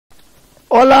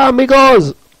Hola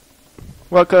amigos!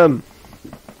 Welcome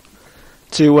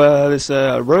to this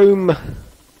Rome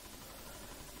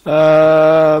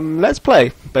Let's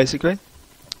Play, basically.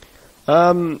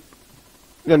 I'm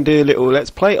going to do a little Let's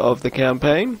Play of the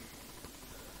campaign.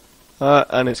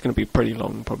 And it's going to be pretty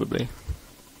long, probably.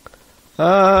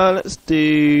 Let's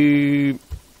do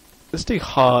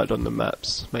hard on the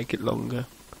maps, make it longer.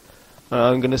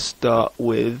 I'm going to start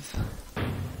with...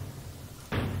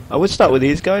 I would start with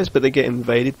these guys, but they get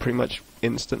invaded pretty much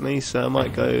instantly, so I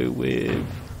might go with...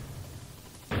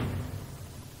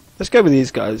 Let's go with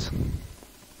these guys.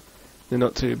 They're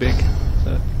not too big,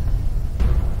 so...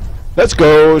 Let's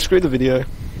go! Screw the video.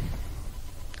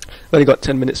 I've only got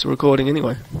 10 minutes of recording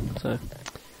anyway, so...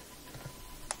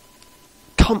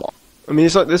 Come on! I mean,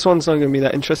 it's like this one's not going to be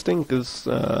that interesting, because,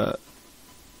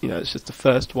 you know, it's just the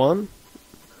first one.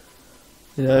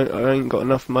 You know, I ain't got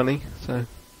enough money, so...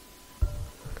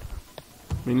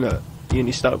 I mean, look, you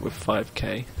only start with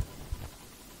 5k.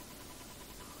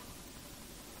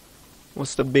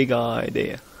 What's the big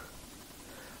idea?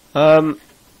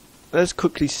 Let's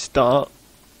quickly start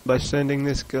by sending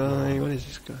this guy. What is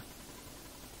this guy?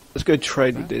 Let's go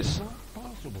trade with this.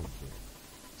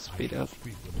 Speed up.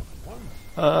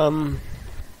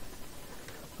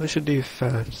 What should I do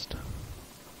first?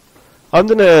 I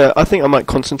think I might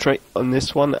concentrate on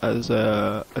this one as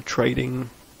a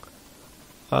trading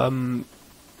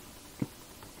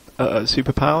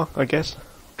superpower, I guess.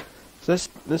 So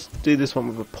let's do this one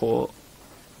with a port.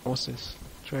 What's this?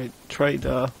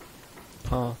 Trader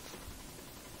path.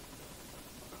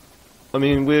 I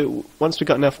mean, once we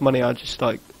got enough money, I'll just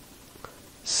like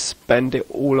spend it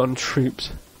all on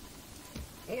troops.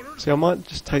 See, I might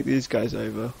just take these guys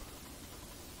over.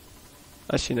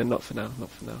 Actually, no, not for now.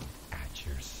 Not for now. At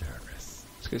your service.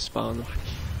 Let's go spy on them.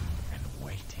 And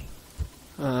waiting.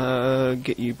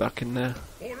 Get you back in there.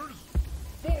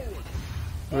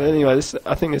 Well, anyway,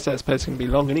 I think this episode's going to be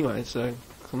long anyway, so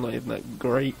I'm not even that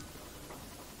great.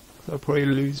 So I'll probably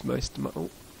lose most of my... Oh.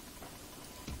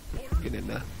 Get in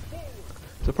there.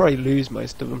 So I'll probably lose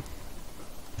most of them.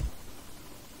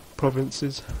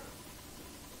 Provinces.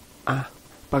 Ah,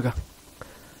 bugger.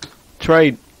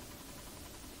 Trade.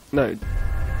 No.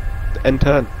 End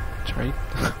turn. Trade.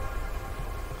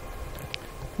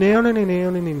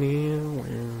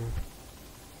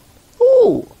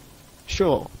 Ooh!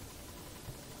 Sure.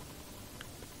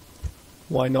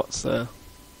 Why not, sir?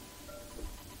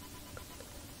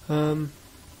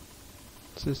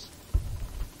 What's this?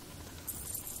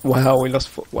 Wow, we lost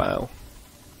wow.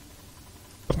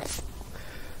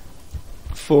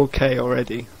 4k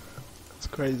already. That's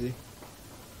crazy.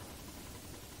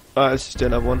 Alright, let's just do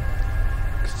another one.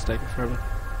 Because it's taking forever.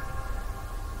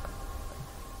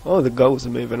 Oh, the goals are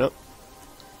moving up.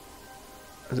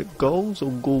 Is it goals or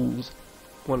ghouls?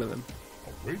 One of them.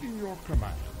 Awaiting your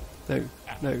command. No,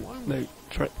 no, I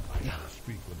shall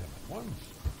speak with them at once.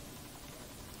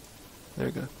 There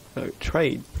we go. No,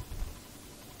 trade.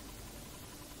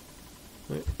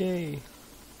 Right, yay.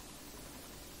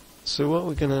 So what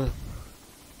we're gonna...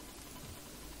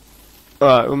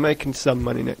 Alright, we're making some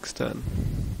money next turn.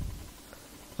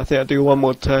 I think I'll do one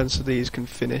more turn so these can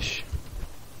finish.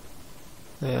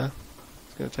 Yeah.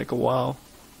 It's gonna take a while.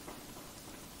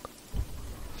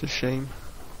 It's a shame.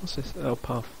 What's this? Oh,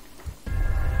 path.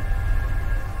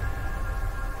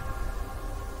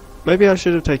 Maybe I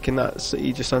should have taken that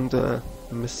city just under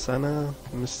Messina.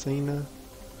 I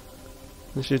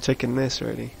should have taken this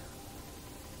really.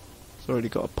 It's already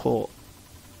got a port.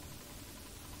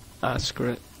 Ah,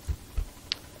 screw it.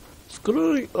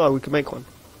 Screw it! Oh, we can make one.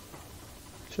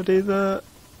 Should I do that?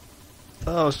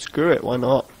 Oh, screw it, why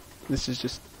not? This is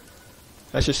just...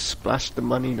 Let's just splash the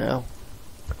money now.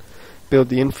 Build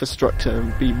the infrastructure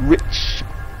and be rich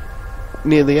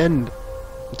near the end.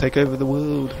 And take over the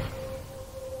world.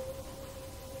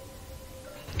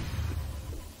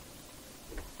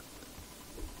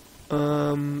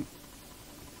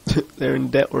 They're in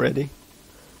debt already.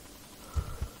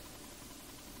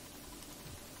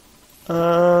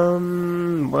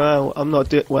 Well, I'm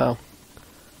not well.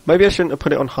 Maybe I shouldn't have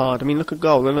put it on hard. I mean, look at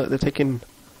gold. Look, they're taking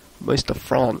most of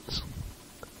France.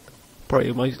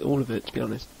 Probably all of it, to be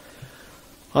honest.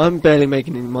 I'm barely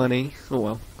making any money. Oh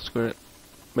well, screw it.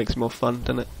 Makes it more fun,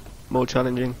 doesn't it? More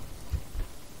challenging.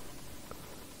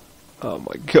 Oh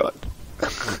my god.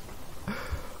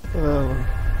 Oh,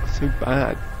 so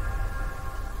bad.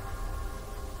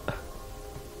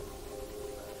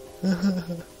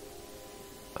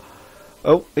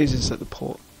 Oh, he's just at the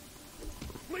port.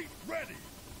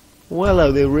 Well,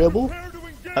 hello there, rebel.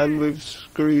 And we've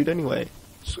screwed anyway.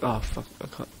 Oh, fuck, I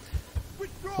can't.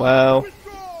 Well.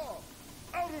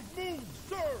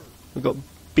 We got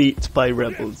beat by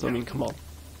rebels. I mean, come on.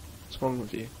 What's wrong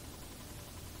with you?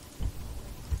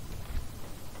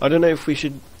 I don't know if we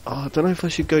should... Oh, I don't know if I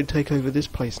should go take over this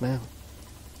place now.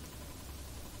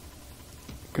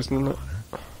 Because... No,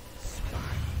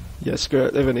 yeah, screw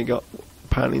it. They've only got...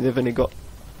 Apparently they've only got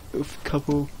a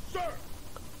couple...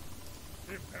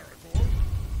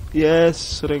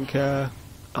 Yes, I don't care.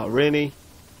 Oh, really?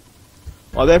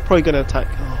 Oh, they're probably going to attack...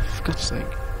 Oh, for God's sake.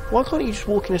 Why can't you just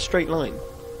walk in a straight line?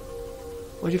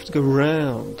 Why do you have to go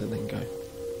round and then go?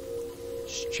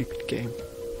 Stupid game.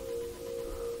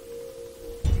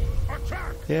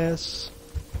 Yes.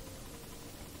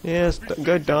 Yes, don't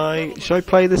go die. Should I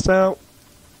play this out?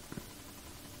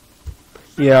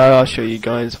 Yeah, I'll show you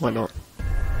guys. Why not?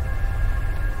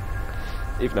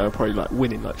 Even though I'm probably like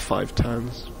winning like 5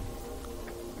 turns.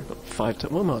 I've got 5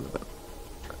 turns. What am I on about?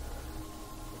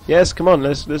 Yes, come on,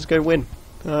 let's go win.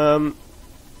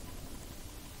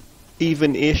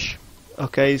 Even-ish.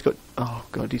 Okay, he's got... Oh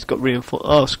god, he's got reinforced.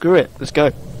 Oh, screw it. Let's go.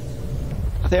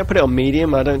 I think I put it on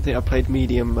medium. I don't think I played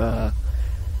medium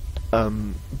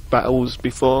battles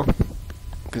before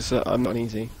because I'm not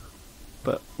easy.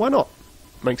 But why not?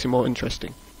 Makes it more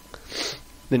interesting.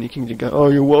 Then you can just go, oh,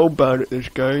 you're well bad at this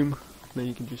game. Then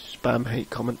you can just spam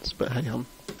hate comments. But hey,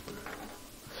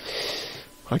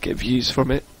 I get views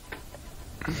from it.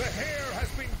 The hair has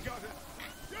been gutted.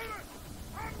 Get it!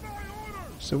 On my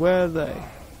orders! So where are they?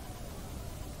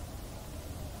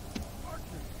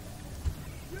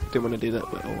 Didn't want to do that,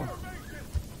 but oh well.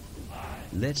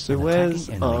 Let So an where's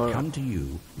attacking enemy our- come to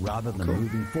you rather than Cool.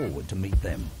 moving forward to meet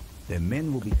them. Their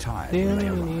men will be tired when they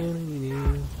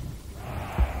arrive.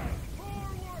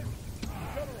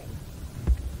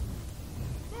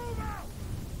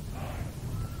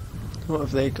 What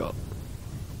have they got?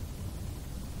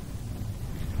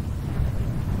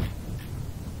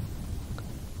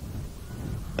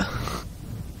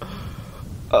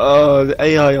 Oh, the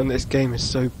AI on this game is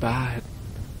so bad.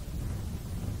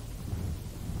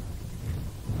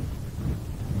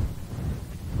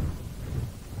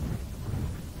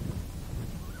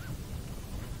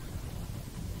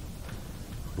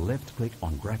 Left click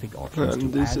on graphic options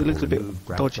And to it's add a little or bit remove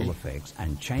graphical dodgy. effects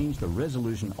and change the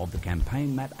resolution of the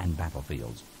campaign map and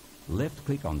battlefields. Left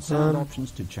click on sound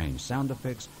options to change sound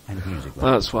effects and music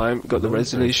levels. That's why I haven't got the For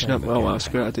those resolution that up. save Oh the well,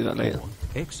 screw it, I'll do that later. Or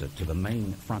exit to the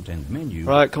main front end menu.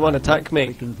 Right, come on, by attack me.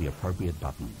 clicking the appropriate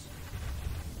buttons.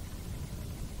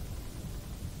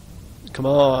 Come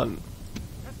on.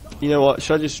 You know what,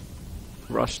 should I just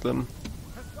rush them?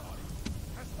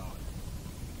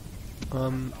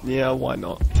 Yeah, why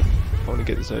not? I want to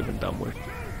get this over and done with.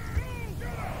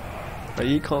 Right,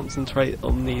 you concentrate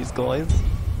on these guys.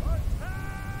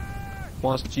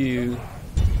 Whilst you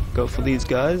go for these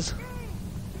guys.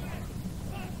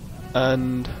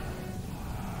 And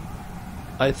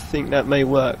I think that may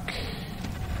work.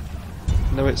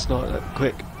 No, it's not that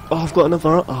quick. Oh, I've got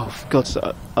another... Oh, for God's sake.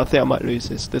 I think I might lose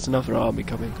this. There's another army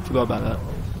coming. I forgot about that.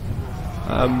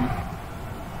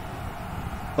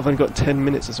 I've only got 10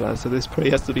 minutes as well, so this probably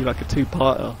has to be like a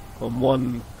 2-parter on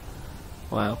one...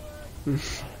 Wow. Oh,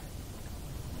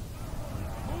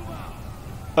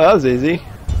 that was easy.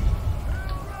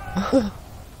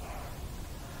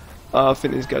 I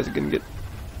think these guys are going to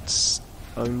get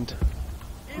owned.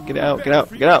 Get out, get out,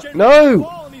 get out. No!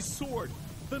 On his sword,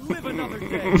 then live another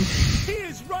day. He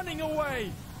is running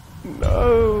away.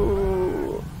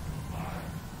 No!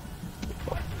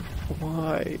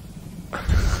 Why?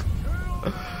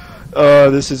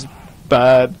 Oh, this is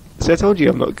bad. See, I told you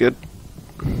I'm not good.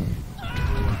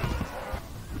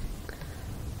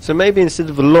 So maybe instead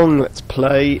of a long let's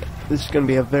play, this is going to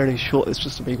be a very short, it's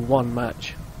just going to be one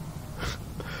match.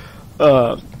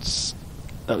 That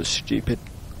was stupid.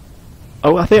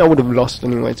 Oh, I think I would have lost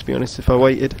anyway, to be honest, if I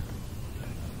waited.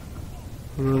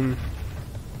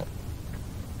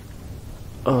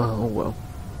 Oh well.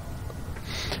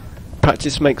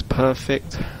 Practice makes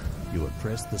perfect. You have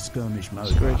pressed the skirmish mode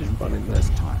Screw it, button just for run the in there.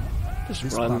 first time. Just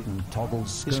This run. button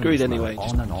toggles You're skirmish screwed mode anyway, on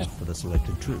just- and off for the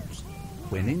selected troops.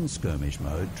 When in skirmish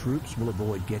mode, troops will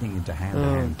avoid getting into Oh,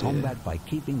 hand-to-hand dear. combat by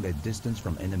keeping their distance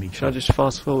from enemy Should I troops. just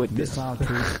fast forward this? Missile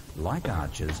troops, like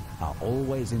archers, are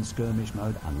always in skirmish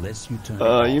mode unless you turn it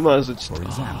off. You might as well just... For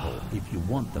example, if you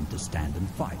want them to stand and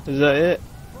fight. Is that it?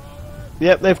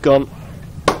 Yep, they've gone.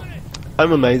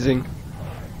 I'm amazing.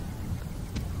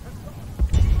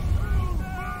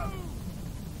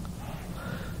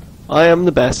 I am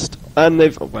the best. And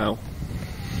they've... Oh, wow.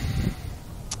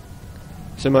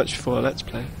 So much for a Let's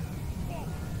Play.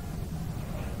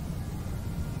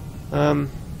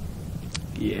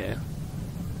 Yeah.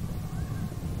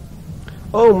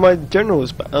 Oh, my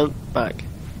general's back.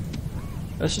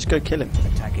 Let's just go kill him.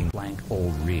 attacking flank or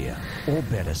rear, or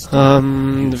better still, The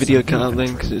use video some can't then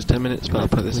infantry. because it's 10 minutes, but I'll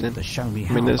put this in. The show me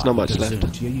I mean, how there's not button much to left.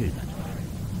 zoom to your unit.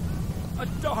 A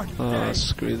dark Oh, day.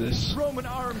 screw this. Roman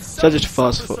arms So I just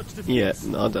seldom fast suffer forward. such defeats. Yeah,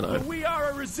 no, I don't But know. we are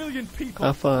a resilient people.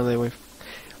 How far are they away?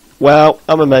 Well,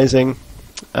 I'm amazing.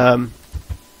 I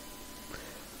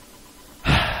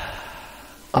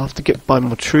have to buy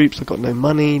more troops. I've got no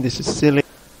money. This is silly.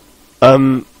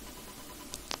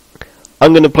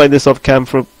 I'm going to play this off cam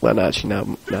for. Well, no, actually,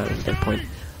 no, there's no point.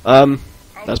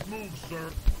 That's Move, sir.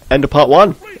 end of part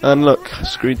 1. And look,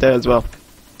 screwed there as well.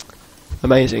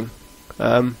 Amazing.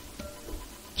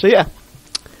 So yeah,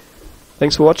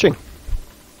 thanks for watching.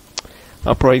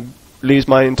 I'll probably lose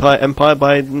my entire empire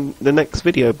by the next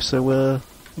video. So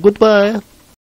goodbye.